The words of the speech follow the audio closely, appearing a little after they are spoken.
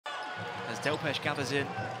as Delpesh gathers in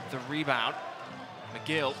the rebound.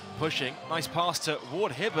 McGill pushing, nice pass to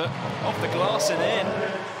Ward-Hibbert, off the glass and in.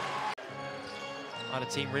 Either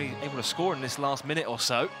team really able to score in this last minute or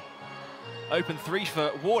so. Open three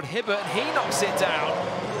for Ward-Hibbert, and he knocks it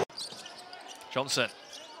down. Johnson.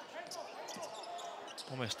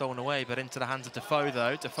 Almost stolen away, but into the hands of Defoe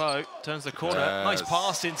though. Defoe turns the corner, nice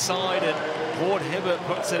pass inside, and Ward-Hibbert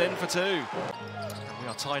puts it in for 2. And we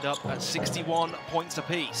are tied up at 61 points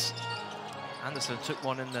apiece. Anderson took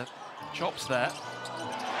one in the chops there.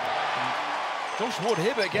 And Josh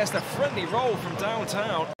Ward-Hibbert gets the friendly roll from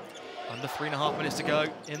downtown. Under 3.5 minutes to go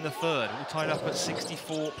in the third. All tied up at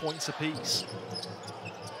 64 points apiece.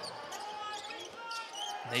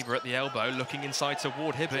 Neighbour at the elbow, looking inside to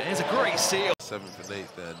Ward-Hibbert. Here's a great seal. 7th and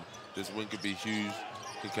 8th, then this win could be huge.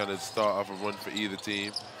 Can kind of start off a run for either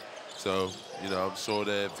team. So, you know, I'm sure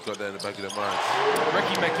they've got that in the back of their minds.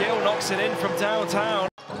 Ricky McGill knocks it in from downtown.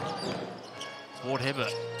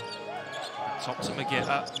 Ward-Hibbert. Top to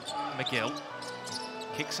McGill.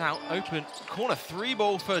 Kicks out, open, corner 3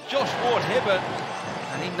 ball for Josh Ward-Hibbert.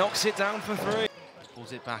 And he knocks it down for 3.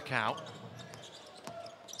 Pulls it back out.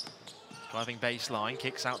 Driving baseline,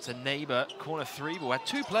 kicks out to Neighbour, corner 3 ball. Had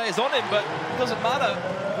 2 players on him, but it doesn't matter.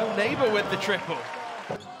 Will Neighbour with the triple.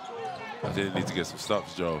 I think they need to get some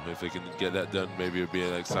stops, Joe. If they can get that done, maybe it'll be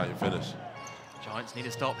an exciting finish. Giants need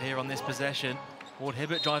a stop here on this possession.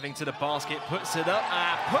 Ward-Hibbert driving to the basket, puts it up,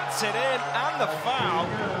 puts it in, and the foul.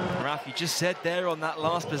 Ralph, you just said there on that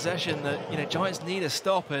last possession that, you know, Giants need a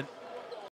stop, and